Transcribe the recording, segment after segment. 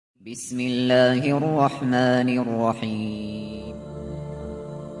بسم الله الرحمن الرحيم.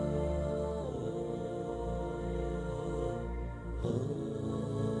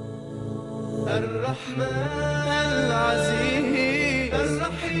 الرحمن العزيز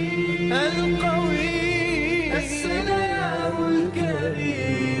الرحيم القوي السلام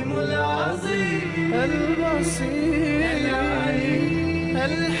الكريم العظيم البصير العليم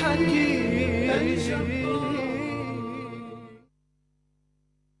الحكيم الجبار.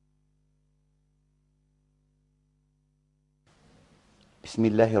 بسم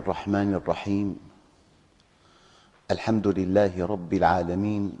الله الرحمن الرحيم. الحمد لله رب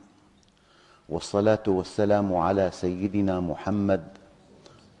العالمين، والصلاة والسلام على سيدنا محمد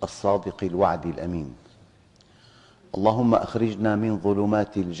الصادق الوعد الأمين. اللهم أخرجنا من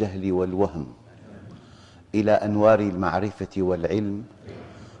ظلمات الجهل والوهم إلى أنوار المعرفة والعلم،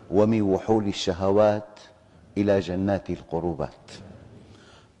 ومن وحول الشهوات إلى جنات القربات.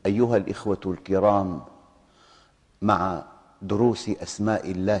 أيها الإخوة الكرام، مع دروس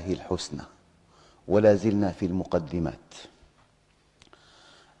أسماء الله الحسنى، ولا زلنا في المقدمات.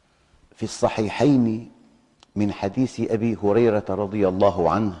 في الصحيحين من حديث أبي هريرة رضي الله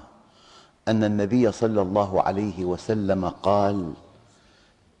عنه أن النبي صلى الله عليه وسلم قال: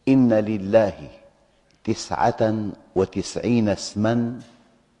 إن لله 99 اسما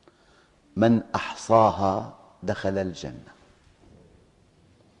من أحصاها دخل الجنة.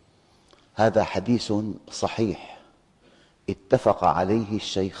 هذا حديث صحيح اتفق عليه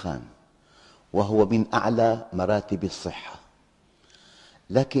الشيخان، وهو من أعلى مراتب الصحة.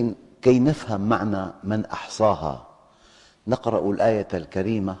 لكن كي نفهم معنى من أحصاها نقرأ الآية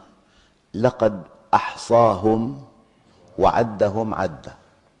الكريمة: لقد أحصاهم وعدهم عدا.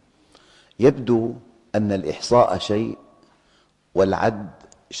 يبدو أن الإحصاء شيء والعد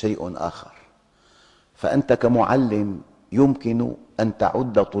شيء آخر، فأنت كمعلم يمكن أن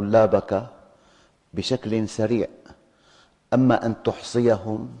تعد طلابك بشكل سريع، أما أن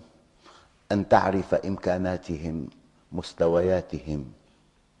تحصيهم، أن تعرف إمكاناتهم، مستوياتهم،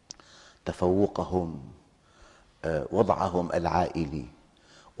 تفوقهم، وضعهم العائلي،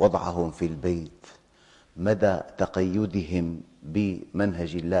 وضعهم في البيت، مدى تقيدهم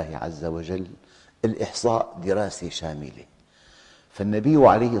بمنهج الله عز وجل. الإحصاء دراسة شاملة، فالنبي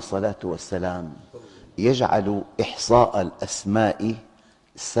عليه الصلاة والسلام يجعل إحصاء الأسماء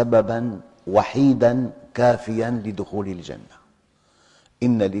سبباً وحيداً كافياً لدخول الجنة.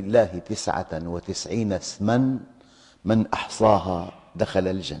 إن لله 99 اسماً من أحصاها دخل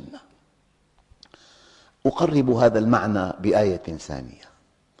الجنة. أقرب هذا المعنى بآية ثانية: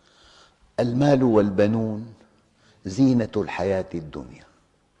 المال والبنون زينة الحياة الدنيا،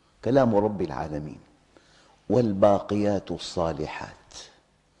 كلام رب العالمين. والباقيات الصالحات،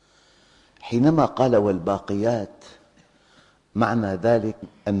 حينما قال والباقيات، معنى ذلك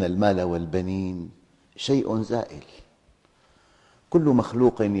أن المال والبنين شيء زائل. كل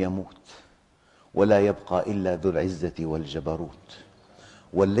مخلوق يموت، ولا يبقى إلا ذو العزة والجبروت.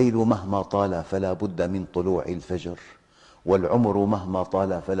 والليل مهما طال فلا بد من طلوع الفجر، والعمر مهما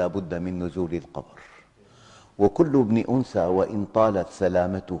طال فلا بد من نزول القبر. وكل ابن أنثى وإن طالت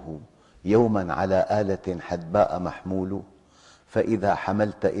سلامته يوما على آلة حدباء محمول، فإذا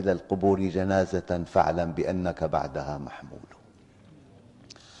حملت إلى القبور جنازة فاعلم بأنك بعدها محمول.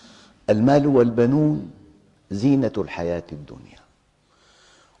 المال والبنون زينة الحياة الدنيا.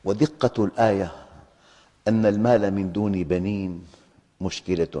 ودقة الآية أن المال من دون بنين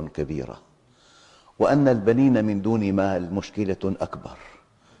مشكلة كبيرة، وأن البنين من دون مال مشكلة أكبر.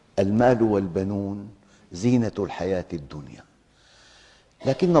 المال والبنون زينة الحياة الدنيا.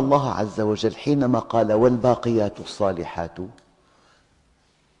 لكن الله عز وجل حينما قال والباقيات الصالحات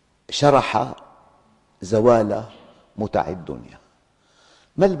شرح زوال متع الدنيا.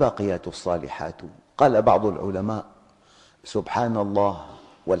 ما الباقيات الصالحات؟ قال بعض العلماء: سبحان الله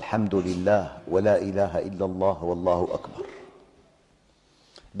والحمد لله ولا إله إلا الله والله أكبر.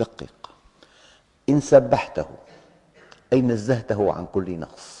 دقق: إن سبحته أي نزهته عن كل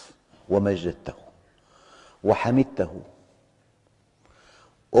نقص، ومجدته، وحمدته،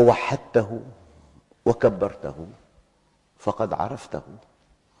 ووحدته، وكبرته، فقد عرفته.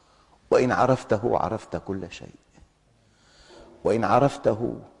 وإن عرفته عرفت كل شيء، وإن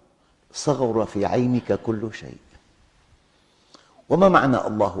عرفته صغر في عينك كل شيء. وما معنى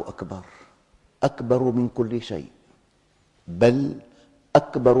الله أكبر؟ أكبر من كل شيء، بل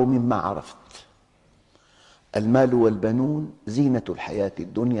أكبر مما عرفت. المال والبنون زينة الحياة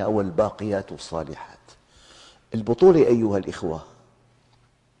الدنيا والباقيات الصالحات. البطولة أيها الإخوة،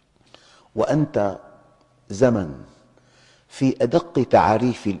 وأنت زمن في أدق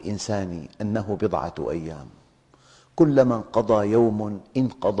تعاريف الإنسان أنه بضعة أيام. كلما انقضى يوم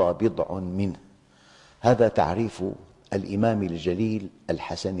انقضى بضع منه. هذا تعريف الإمام الجليل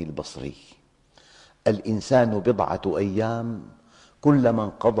الحسن البصري. الإنسان بضعة أيام، كلما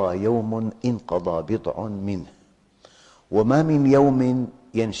انقضى يوم انقضى بضع منه، وما من يوم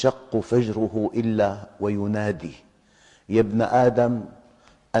ينشق فجره إلا وينادي: يا ابن آدم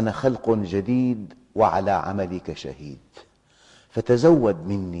أنا خلق جديد وعلى عملك شهيد، فتزود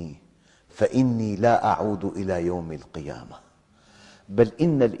مني فإني لا أعود إلى يوم القيامة. بل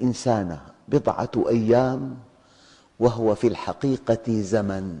إن الإنسان بضعة أيام وهو في الحقيقة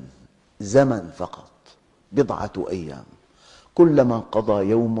زمن فقط، بضعة أيام، كلما انقضى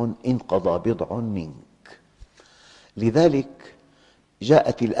يوم انقضى بضع منك. لذلك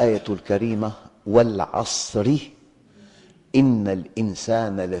جاءت الآية الكريمة: والعصر إن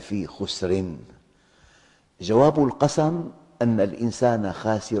الإنسان لفي خسر. جواب القسم أن الإنسان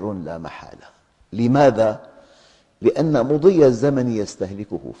خاسر لا محالة. لماذا؟ لأن مضي الزمن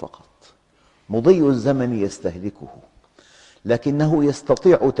يستهلكه فقط، مضي الزمن يستهلكه، لكنه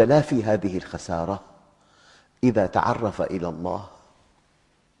يستطيع تلافي هذه الخسارة إذا تعرف إلى الله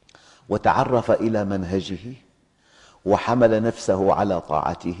وتعرف إلى منهجه وحمل نفسه على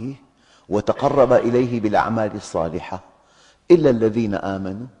طاعته وتقرب إليه بالأعمال الصالحة. إلا الذين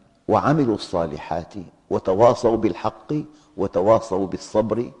آمنوا وعملوا الصالحات وتواصوا بالحق وتواصوا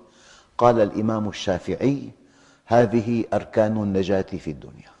بالصبر. قال الإمام الشافعي: هذه أركان النجاة في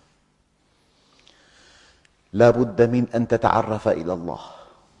الدنيا. لا بد من أن تتعرف إلى الله،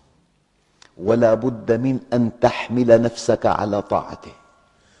 ولا بد من أن تحمل نفسك على طاعته،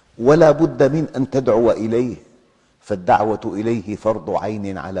 ولا بد من أن تدعو إليه، فالدعوة إليه فرض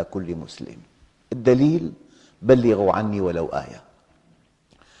عين على كل مسلم. الدليل: بلغوا عني ولو آية.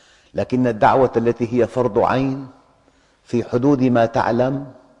 لكن الدعوة التي هي فرض عين في حدود ما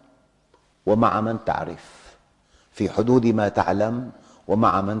تعلم ومع من تعرف، في حدود ما تعلم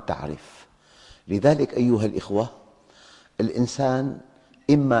ومع من تعرف. لذلك أيها الإخوة، الإنسان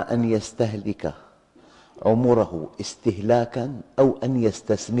إما أن يستهلك عمره استهلاكاً أو أن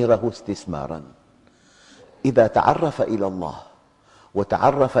يستثمره استثماراً. إذا تعرف إلى الله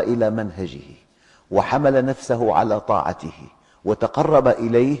وتعرف إلى منهجه وحمل نفسه على طاعته وتقرب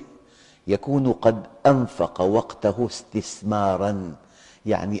إليه، يكون قد أنفق وقته استثماراً،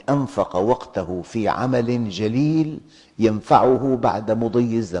 يعني أنفق وقته في عمل جليل ينفعه بعد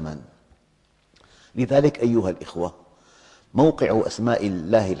مضي الزمن. لذلك أيها الإخوة، موقع أسماء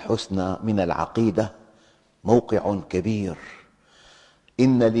الله الحسنى من العقيدة موقع كبير.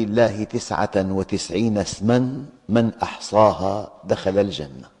 إن لله 99 اسما من أحصاها دخل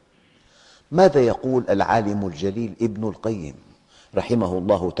الجنة. ماذا يقول العالم الجليل ابن القيم رحمه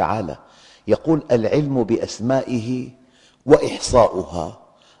الله تعالى؟ يقول: العلم بأسمائه وإحصاؤها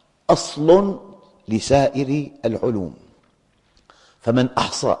أصل لسائر العلوم، فمن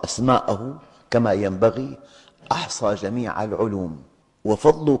أحصى أسماءه كما ينبغي أحصى جميع العلوم.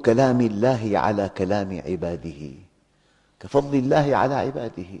 وفضل كلام الله على كلام عباده كفضل الله على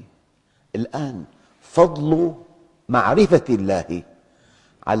عباده. الآن فضل معرفة الله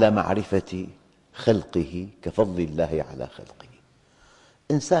على معرفة خلقه كفضل الله على خلقه.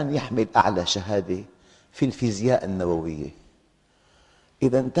 إنسان يحمل أعلى شهادة في الفيزياء النووية،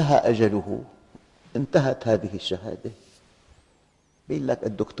 إذا انتهى أجله انتهت هذه الشهادة. يقول لك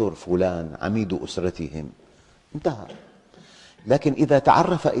الدكتور فلان عميد أسرتهم، انتهى. لكن إذا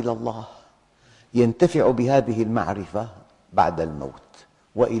تعرف إلى الله ينتفع بهذه المعرفة بعد الموت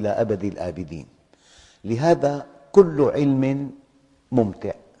وإلى أبد الآبدين. لهذا كل علم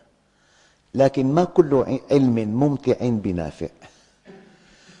ممتع، لكن ما كل علم ممتع بنافع.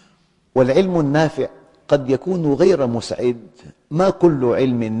 والعلم النافع قد يكون غير مسعد. ما كل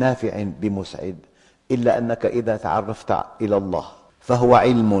علم نافع بمسعد، إلا أنك إذا تعرفت إلى الله فهو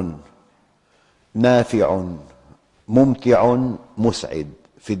علم نافع ممتع مسعد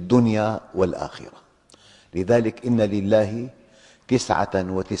في الدنيا والآخرة. لذلك إن لله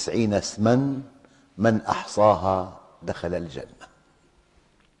 99 اسما من أحصاها دخل الجنة.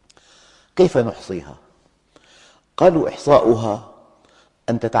 كيف نحصيها؟ قالوا: إحصاؤها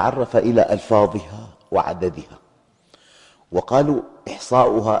أن تتعرف إلى ألفاظها وعددها. وقالوا: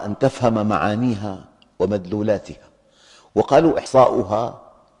 إحصاؤها أن تفهم معانيها ومدلولاتها. وقالوا: إحصاؤها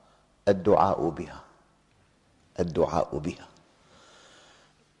الدعاء بها، الدعاء بها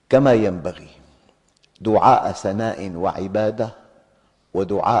كما ينبغي، دعاء ثناء وعبادة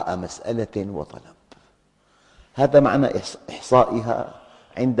ودعاء مسألة وطلب. هذا معنى إحصائها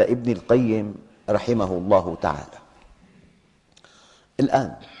عند ابن القيم رحمه الله تعالى.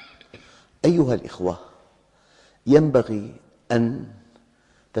 الآن أيها الإخوة، ينبغي أن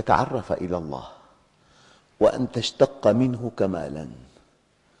تتعرف إلى الله وأن تشتق منه كمالا.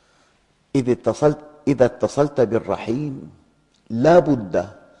 إذا اتصلت بالرحيم لا بد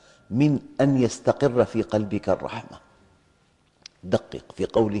من أن يستقر في قلبك الرحمة. دقق في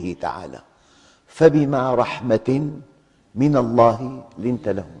قوله تعالى: فبما رحمة من الله لنت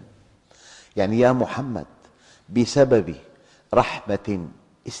لهم. يعني يا محمد، بسبب رحمة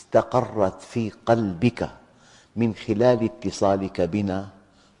استقرت في قلبك من خلال اتصالك بنا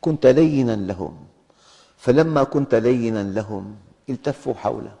كنت لينا لهم، فلما كنت لينا لهم التفوا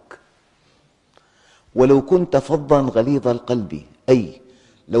حولك. ولو كنت فظا غليظ القلب، أي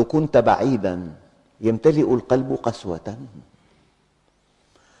لو كنت بعيدا، يمتلئ القلب قسوة،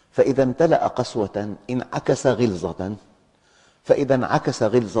 فإذا امتلأ قسوة انعكس غلظة، فإذا انعكس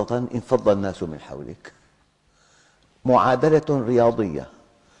غلظة انفض الناس من حولك. معادلة رياضية: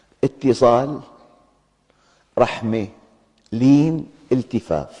 اتصال، رحمة، لين،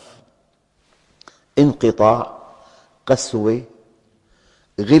 التفاف، انقطاع، قسوة،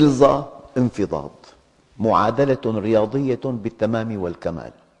 غلظة، انفضاض. معادلة رياضية بالتمام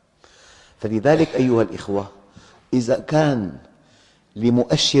والكمال. فلذلك أيها الإخوة، إذا كان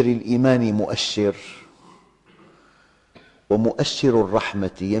لمؤشر الإيمان مؤشر، ومؤشر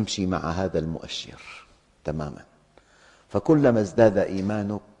الرحمة يمشي مع هذا المؤشر تماما، فكلما ازداد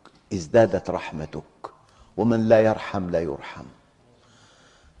إيمانك ازدادت رحمتك، ومن لا يرحم لا يرحم.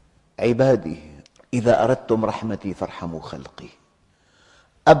 عبادي إذا أردتم رحمتي فارحموا خلقي.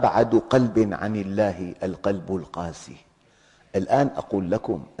 أبعد قلب عن الله القلب القاسي. الآن أقول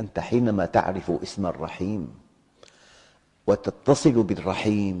لكم: أنت حينما تعرف اسم الرحيم وتتصل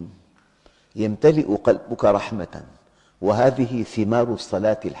بالرحيم يمتلئ قلبك رحمة، وهذه ثمار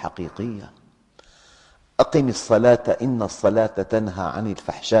الصلاة الحقيقية. أقم الصلاة إن الصلاة تنهى عن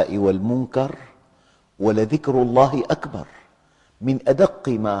الفحشاء والمنكر ولذكر الله أكبر. من أدق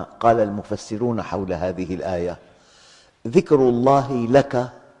ما قال المفسرون حول هذه الآية: ذكر الله لك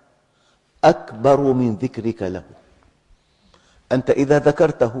أكبر من ذكرك له. أنت إذا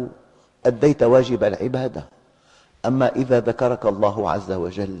ذكرته أديت واجب العبادة، أما إذا ذكرك الله عز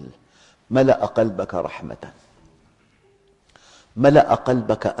وجل ملأ قلبك رحمة، ملأ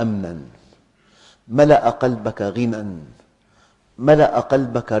قلبك أمنا، ملأ قلبك غنى، ملأ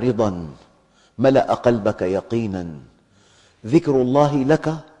قلبك رضا، ملأ قلبك يقينا. ذكر الله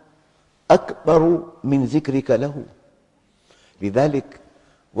لك أكبر من ذكرك له. لذلك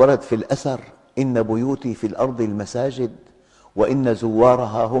ورد في الأثر: إن بيوتي في الأرض المساجد وإن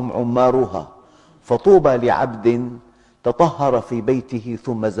زوارها هم عمارها، فطوبى لعبد تطهر في بيته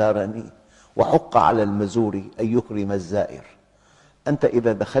ثم زارني، وحق على المزور أن يكرم الزائر. أنت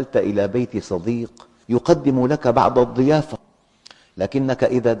إذا دخلت إلى بيت صديق يقدم لك بعض الضيافة، لكنك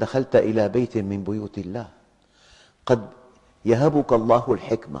إذا دخلت إلى بيت من بيوت الله قد يهبك الله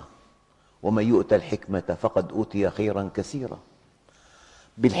الحكمة، ومن يؤت الحكمة فقد أوتي خيرا كثيرا.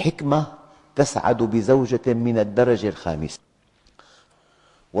 بالحكمة تسعد بزوجة من الدرجة الخامسة،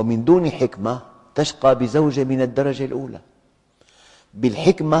 ومن دون حكمة تشقى بزوجة من الدرجة الأولى.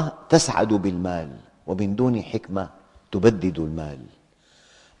 بالحكمة تسعد بالمال، ومن دون حكمة تبدد المال.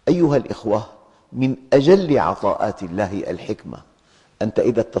 أيها الإخوة، من أجل عطاءات الله الحكمة. أنت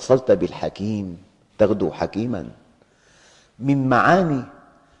إذا اتصلت بالحكيم تغدو حكيما. من معاني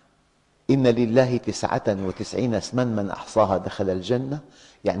إن لله 99 اسما من أحصاها دخل الجنة،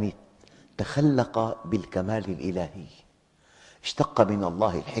 يعني تخلق بالكمال الإلهي. اشتق من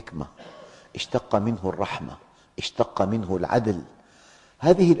الله الحكمة، اشتق منه الرحمة، اشتق منه العدل.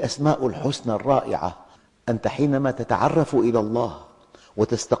 هذه الأسماء الحسنى الرائعة، أنت حينما تتعرف إلى الله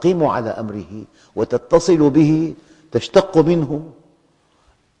وتستقيم على أمره وتتصل به تشتق منه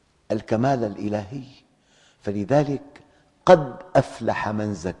الكمال الإلهي. فلذلك قد أفلح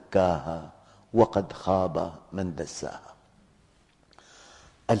من زكاها وقد خاب من دساها.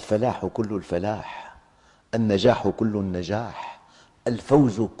 الفلاح كل الفلاح، النجاح كل النجاح،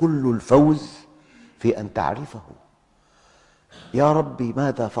 الفوز كل الفوز في أن تعرفه. يا ربي،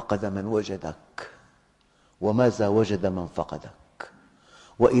 ماذا فقد من وجدك، وماذا وجد من فقدك؟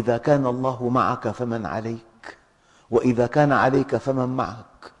 وإذا كان الله معك فمن عليك، وإذا كان عليك فمن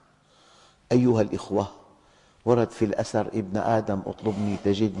معك؟ أيها الإخوة، ورد في الأثر: ابن آدم اطلبني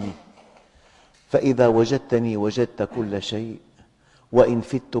تجدني، فإذا وجدتني وجدت كل شيء، وإن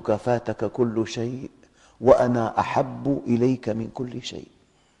فتك فاتك كل شيء، وأنا أحب إليك من كل شيء.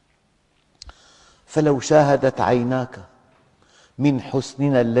 فلو شاهدت عيناك من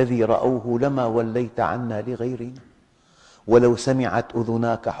حسننا الذي رأوه لما وليت عنا لغيرنا، ولو سمعت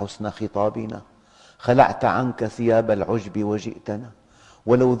أذناك حسن خطابنا خلعت عنك ثياب العجب وجئتنا،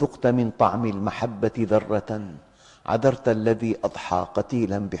 ولو ذقت من طعم المحبة ذرة عذرت الذي أضحى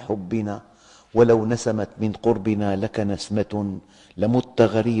قتيلا بحبنا، ولو نسمت من قربنا لك نسمة لمت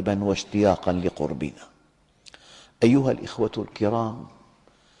غريبا واشتياقا لقربنا. أيها الإخوة الكرام،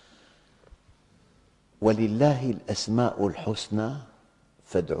 ولله الأسماء الحسنى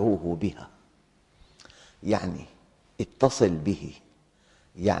فادعوه بها، يعني اتصل به،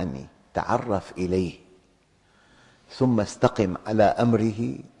 يعني تعرف إليه، ثم استقم على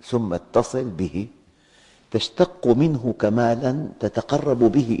أمره، ثم اتصل به، تشتق منه كمالا تتقرب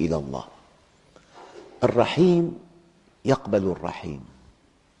به إلى الله. الرحيم يقبل الرحيم،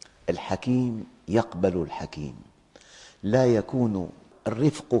 الحكيم يقبل الحكيم، لا يكون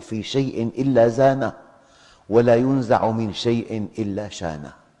الرفق في شيء إلا زانه، ولا ينزع من شيء إلا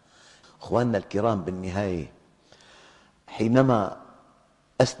شانه. أخواننا الكرام، بالنهاية حينما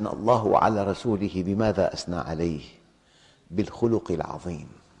أثنى الله على رسوله بماذا أثنى عليه؟ بالخلق العظيم،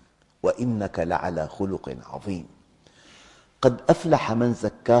 وإنك لعلى خلق عظيم. قد أفلح من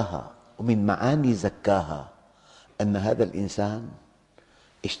زكاها، ومن معاني زكاها أن هذا الإنسان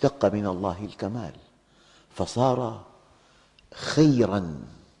اشتق من الله الكمال، فصار خيراً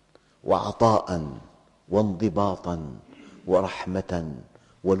وعطاءً وانضباطاً ورحمة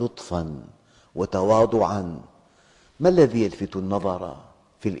ولطفاً وتواضعاً. ما الذي يلفت النظر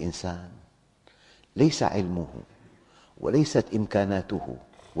في الإنسان؟ ليس علمه، وليست إمكاناته،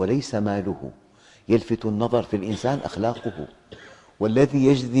 وليس ماله، يلفت النظر في الإنسان أخلاقه، والذي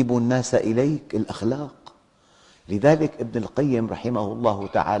يجذب الناس إليك الأخلاق. لذلك ابن القيم رحمه الله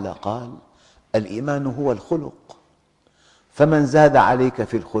تعالى قال: الإيمان هو الخلق، فمن زاد عليك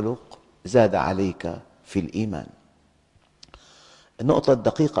في الخلق زاد عليك في الإيمان. النقطة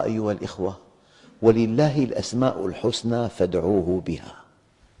الدقيقة أيها الإخوة: ولله الأسماء الحسنى فادعوه بها.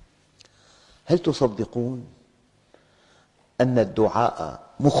 هل تصدقون أن الدعاء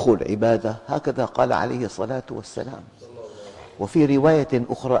مخ العبادة؟ هكذا قال عليه الصلاة والسلام. وفي رواية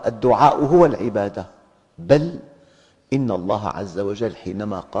أخرى: الدعاء هو العبادة. بل إن الله عز وجل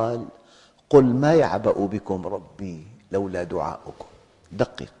حينما قال: قل ما يعبأ بكم ربي لولا دعاؤكم.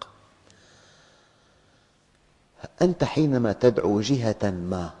 دقق، أنت حينما تدعو جهة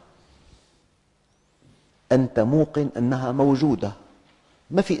ما أنت موقن أنها موجودة.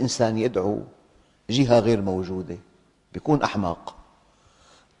 ما في إنسان يدعو جهة غير موجودة، يكون أحمق.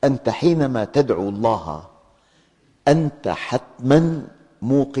 أنت حينما تدعو الله أنت حتما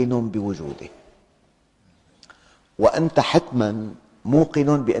موقن بوجوده، وأنت حتما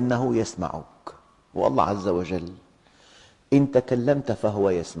موقن بأنه يسمعك. والله عز وجل إن تكلمت فهو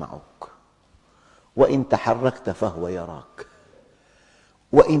يسمعك، وإن تحركت فهو يراك،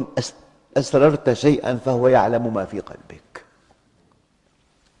 وإن أسررت شيئا فهو يعلم ما في قلبك.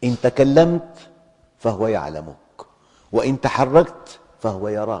 إن تكلمت فهو يعلمك، وإن تحركت فهو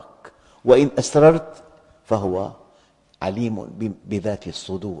يراك، وإن أسررت فهو عليم بذات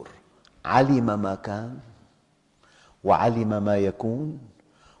الصدور. علم ما كان، وعلم ما يكون،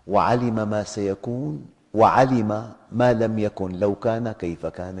 وعلم ما سيكون، وعلم ما لم يكن لو كان كيف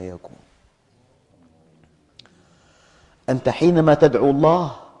كان يكون. أنت حينما تدعو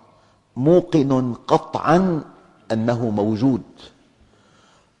الله موقن قطعاً أنه موجود،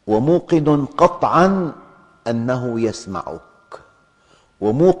 وموقن قطعاً أنه يسمعك،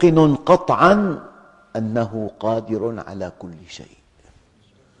 وموقن قطعاً أنه قادر على كل شيء،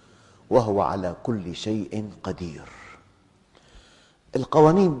 وهو على كل شيء قدير.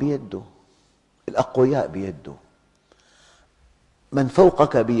 القوانين بيده، الأقوياء بيده، من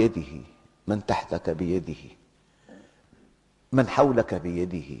فوقك بيده، من تحتك بيده، من حولك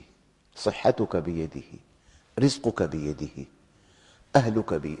بيده، صحتك بيده، رزقك بيده،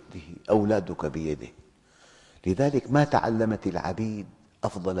 أهلك بيده، أولادك بيده. لذلك ما تعلمت العبيد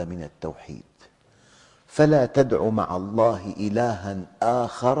أفضل من التوحيد. فلا تدع مع الله إلها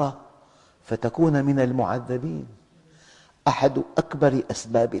آخر فتكون من المعذبين. أحد أكبر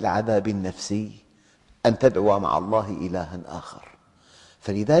أسباب العذاب النفسي أن تدعو مع الله إلها آخر.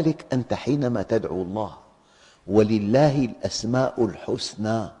 فلذلك أنت حينما تدعو الله: ولله الأسماء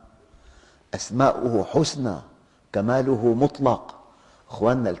الحسنى، أسماؤه حسنى، كماله مطلق.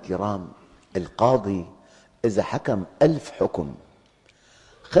 أخواننا الكرام، القاضي إذا حكم 1000 حكم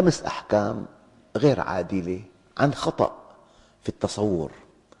 5 أحكام غير عادلة عن خطأ في التصور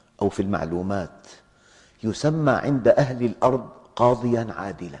أو في المعلومات، يسمى عند أهل الأرض قاضياً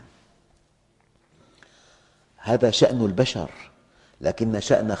عادلاً. هذا شأن البشر، لكن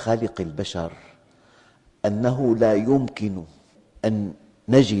شأن خالق البشر أنه لا يمكن أن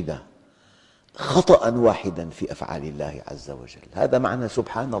نجد خطأ واحدا في أفعال الله عز وجل. هذا معنى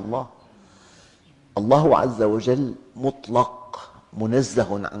سبحان الله. الله عز وجل مطلق،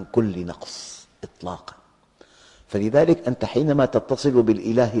 منزه عن كل نقص إطلاقا. فلذلك أنت حينما تتصل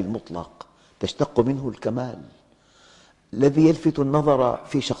بالإله المطلق تشتق منه الكمال. الذي يلفت النظر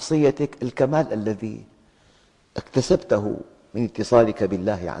في شخصيتك الكمال الذي اكتسبته من اتصالك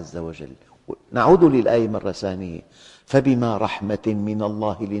بالله عز وجل. نعود للآية مرة ثانية: فبما رحمة من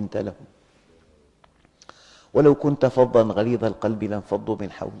الله لنت لهم ولو كنت فظا غليظ القلب لانفضوا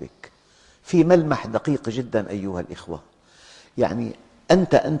من حولك. في ملمح دقيق جدا أيها الإخوة، يعني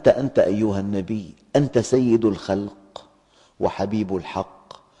أنت أيها النبي، أنت سيد الخلق وحبيب الحق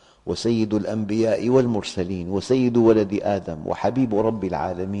وسيد الأنبياء والمرسلين وسيد ولد آدم وحبيب رب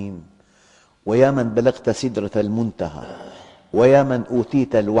العالمين، ويا من بلغت سدرة المنتهى، ويا من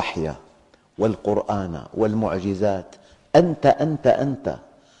أوتيت الوحي والقرآن والمعجزات. أنت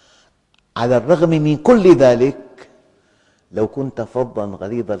على الرغم من كل ذلك لو كنت فظا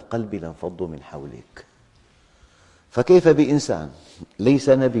غليظ القلب لانفضوا من حولك. فكيف بإنسان ليس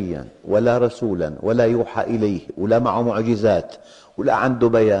نبيا ولا رسولا ولا يوحى إليه ولا معه معجزات ولا عنده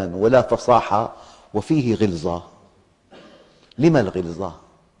بيان ولا فصاحة وفيه غلظة؟ لما الغلظة؟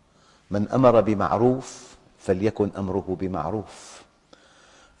 من أمر بمعروف فليكن أمره بمعروف.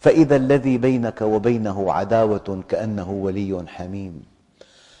 فإذا الذي بينك وبينه عداوة كأنه ولي حميم،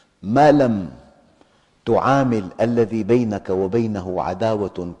 ما لم تعامل الذي بينك وبينه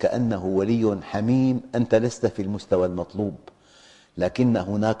عداوة كأنه ولي حميم أنت لست في المستوى المطلوب. لكن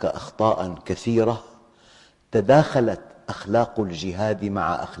هناك أخطاء كثيرة تداخلت أخلاق الجهاد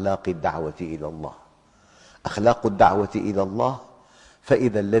مع أخلاق الدعوة إلى الله. أخلاق الدعوة إلى الله: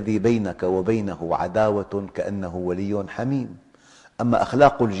 فإذا الذي بينك وبينه عداوة كأنه ولي حميم. أما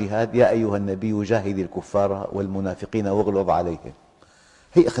أخلاق الجهاد: يا أيها النبي جاهد الكفار والمنافقين واغلظ عليهم.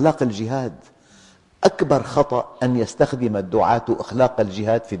 هي أخلاق الجهاد. أكبر خطأ أن يستخدم الدعاة أخلاق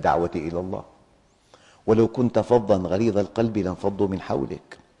الجهاد في الدعوة إلى الله. ولو كنت فظا غليظ القلب لانفضوا من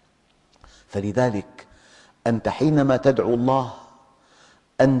حولك. فلذلك أنت حينما تدعو الله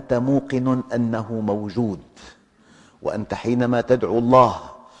أنت موقن أنه موجود، وأنت حينما تدعو الله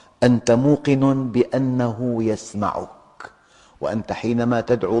أنت موقن بأنه يسمعك، وأنت حينما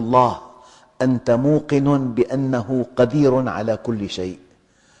تدعو الله أنت موقن بأنه قدير على كل شيء،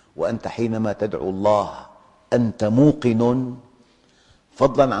 وأنت حينما تدعو الله أنت موقن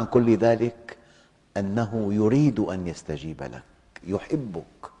فضلا عن كل ذلك أنه يريد أن يستجيب لك، يحبك.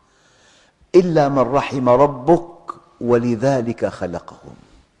 إلا من رحم ربك ولذلك خلقهم.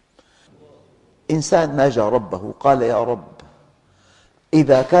 إنسان ناجى ربه قال: يا رب،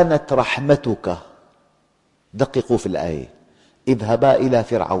 إذا كانت رحمتك، دققوا في الآية، اذهبا إلى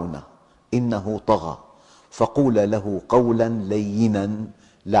فرعون إنه طغى فقولا له قولا لينا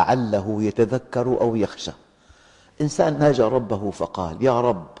لعله يتذكر أو يخشى. إنسان ناجى ربه فقال: يا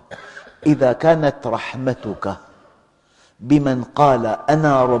رب، إذا كانت رحمتك بمن قال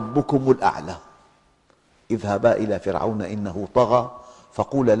أنا ربكم الأعلى، اذهبا إلى فرعون إنه طغى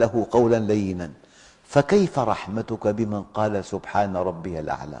فقولا له قولا لينا، فكيف رحمتك بمن قال سبحان ربي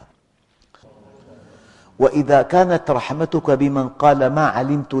الأعلى؟ وإذا كانت رحمتك بمن قال ما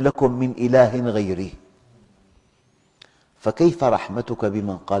علمت لكم من إله غيري، فكيف رحمتك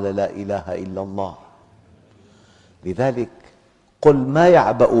بمن قال لا إله إلا الله؟ لذلك قل ما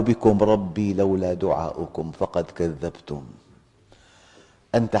يعبأ بكم ربي لولا دعاؤكم فقد كذبتم.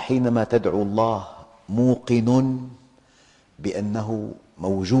 أنت حينما تدعو الله موقن بأنه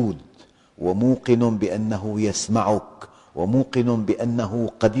موجود، وموقن بأنه يسمعك، وموقن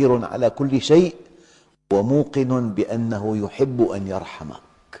بأنه قدير على كل شيء، وموقن بأنه يحب أن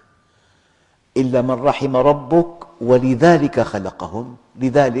يرحمك. إلا من رحم ربك ولذلك خلقهم.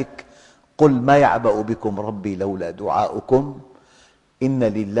 لذلك قل ما يعبأ بكم ربي لولا دعاؤكم إن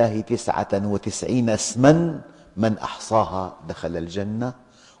لله 99 اسما من أحصاها دخل الجنة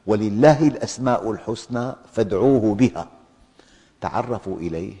ولله الأسماء الحسنى فادعوه بها. تعرفوا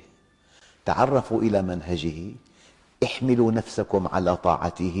إليه، تعرفوا إلى منهجه، احملوا نفسكم على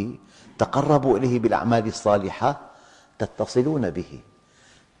طاعته، تقربوا إليه بالأعمال الصالحة، تتصلون به.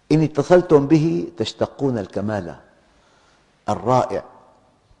 إن اتصلتم به تشتقون الكمال الرائع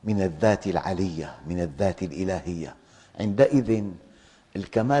من الذات العلية، من الذات الإلهية. عندئذ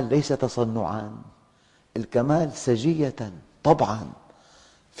الكمال ليس تصنعا، الكمال سجية طبعا،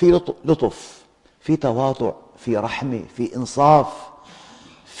 في لطف، في تواضع، في رحمة، في إنصاف،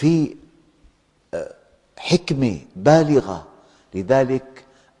 في حكمة بالغة. لذلك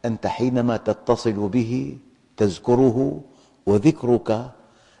أنت حينما تتصل به تذكره، وذكرك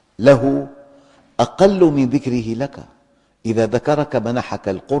له أقل من ذكره لك. إذا ذكرك منحك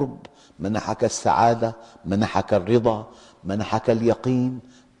القرب، منحك السعادة، منحك الرضا، منحك اليقين،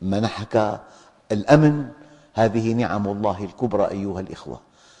 منحك الأمن. هذه نعم الله الكبرى أيها الإخوة.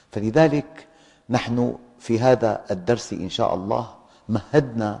 فلذلك نحن في هذا الدرس إن شاء الله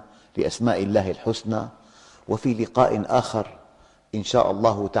مهدنا لأسماء الله الحسنى، وفي لقاء آخر إن شاء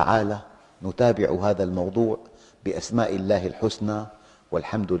الله تعالى نتابع هذا الموضوع بأسماء الله الحسنى،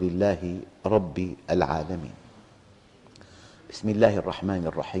 والحمد لله رب العالمين. بسم الله الرحمن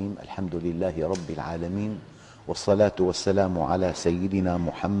الرحيم، الحمد لله رب العالمين، والصلاة والسلام على سيدنا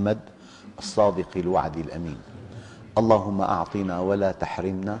محمد الصادق الوعد الأمين. اللهم أعطنا ولا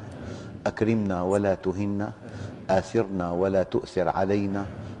تحرمنا، أكرمنا ولا تهنا، آثرنا ولا تؤثر علينا،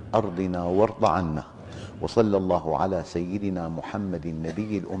 أرضنا وارض عنا. وصلى الله على سيدنا محمد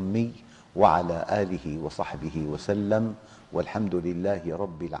النبي الأمي وعلى آله وصحبه وسلم، والحمد لله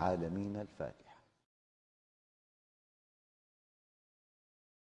رب العالمين. الفاتحة.